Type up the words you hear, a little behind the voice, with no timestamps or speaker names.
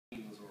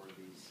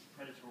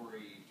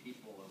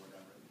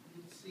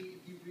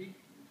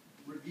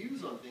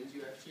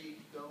actually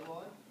go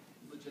on,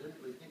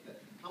 legitimately think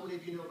that. How many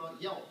of you know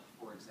about Yelp,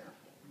 for example,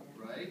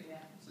 right? Yeah.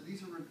 So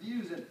these are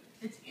reviews, and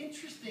it's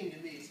interesting to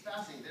me, it's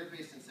fascinating. They're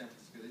based in San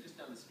Francisco, they're just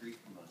down the street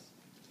from us.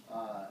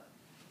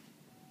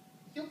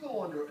 You'll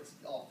go under, it's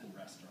often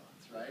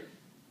restaurants, right?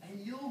 And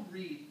you'll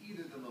read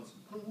either the most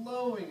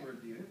glowing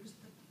review, it was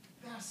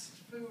the best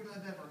food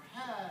I've ever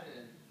had,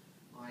 and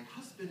my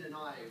husband and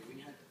I,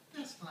 we had the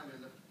best time,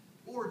 and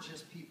or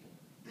just people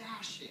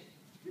bashing.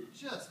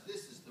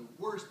 This is the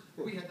worst,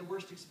 we had the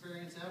worst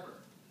experience ever.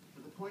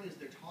 But the point is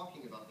they're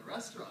talking about the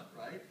restaurant,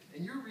 right?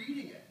 And you're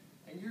reading it,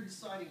 and you're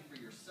deciding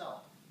for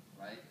yourself,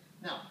 right?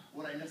 Now,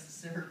 would I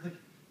necessarily,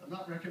 I'm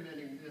not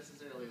recommending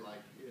necessarily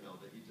like,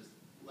 that you just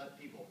let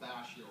people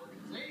bash your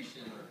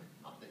organization, or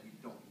not that you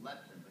don't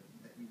let them, but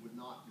that you would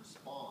not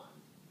respond.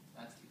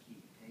 That's the key.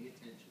 Pay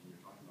attention when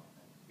you're talking about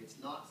that. It's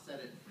not set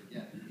it and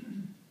forget it.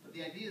 But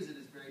the idea is it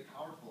is very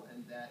powerful,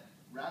 and that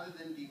rather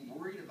than being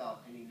worried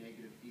about any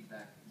negative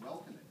feedback,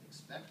 welcome it,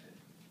 expect it,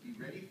 be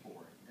ready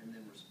for it, and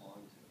then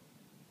respond to it.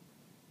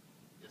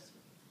 Yes,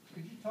 sir?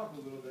 Could you talk a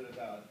little bit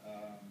about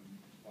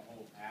the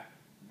whole app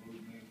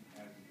movement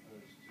as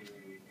opposed to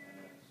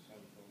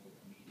social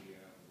media,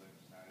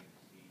 websites,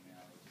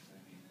 emails? I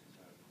mean, it's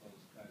a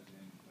close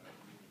cousin, but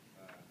you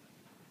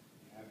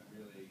haven't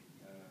really...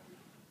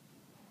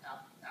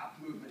 App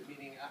movement,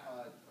 meaning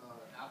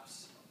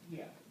apps?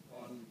 Yeah,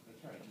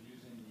 that's right.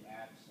 Using the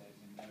apps as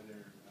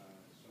another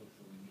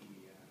social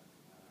media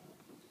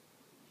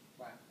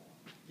platform.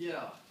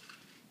 Yeah.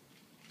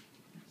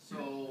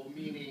 So,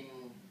 meaning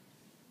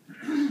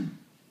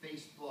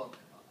Facebook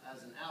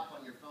as an app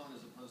on your phone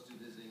as opposed to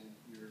visiting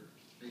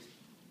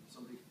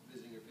somebody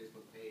visiting your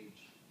Facebook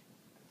page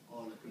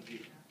on a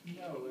computer.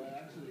 No,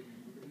 actually,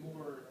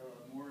 more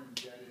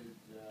embedded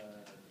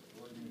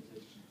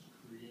organizations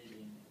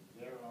creating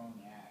their own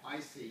apps. I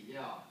see.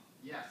 Yeah.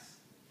 Yes.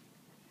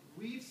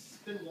 We've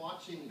been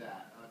watching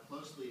that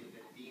closely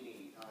at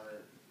Dini.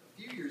 A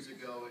few years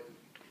ago,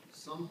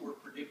 some were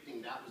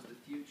predicting that was the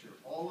future.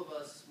 All of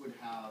us would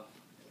have,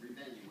 every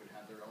venue would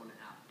have their own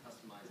app,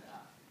 customized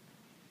app.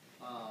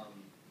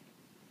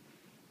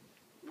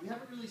 We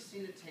haven't really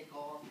seen it take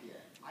off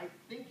yet. I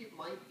think it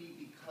might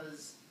be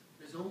because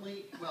there's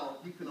only,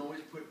 you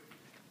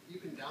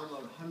can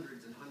download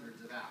hundreds and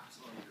hundreds of apps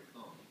on your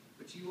phone,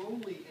 but you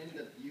only end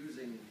up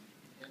using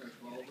 10 or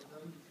 12 of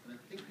them, and I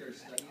think there's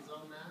studies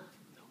on that.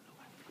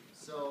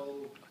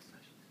 So,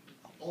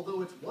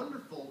 although it's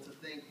wonderful to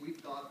think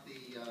we've got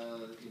the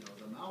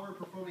Maurer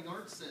Performing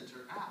Arts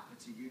Center app,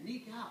 it's a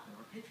unique app, and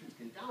our patrons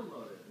can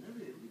download it, and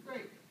everything, it'll be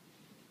great.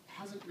 It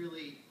hasn't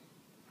really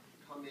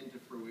come into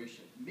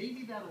fruition.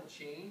 Maybe that'll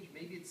change,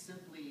 maybe it's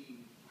simply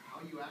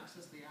how you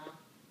access the app,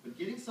 but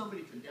getting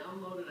somebody to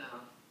download an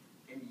app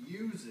and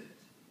use it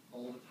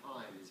all the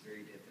time is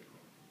very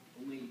difficult.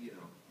 Only,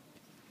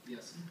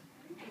 yes?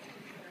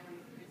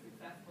 Pretty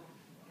successful,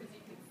 because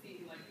you can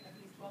see, like, at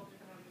least 12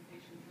 different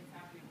organizations what's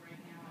happening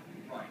right now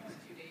in the Right.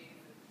 first 2 days.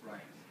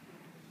 Right.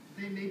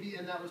 They maybe,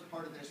 and that was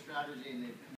part of their strategy, and they've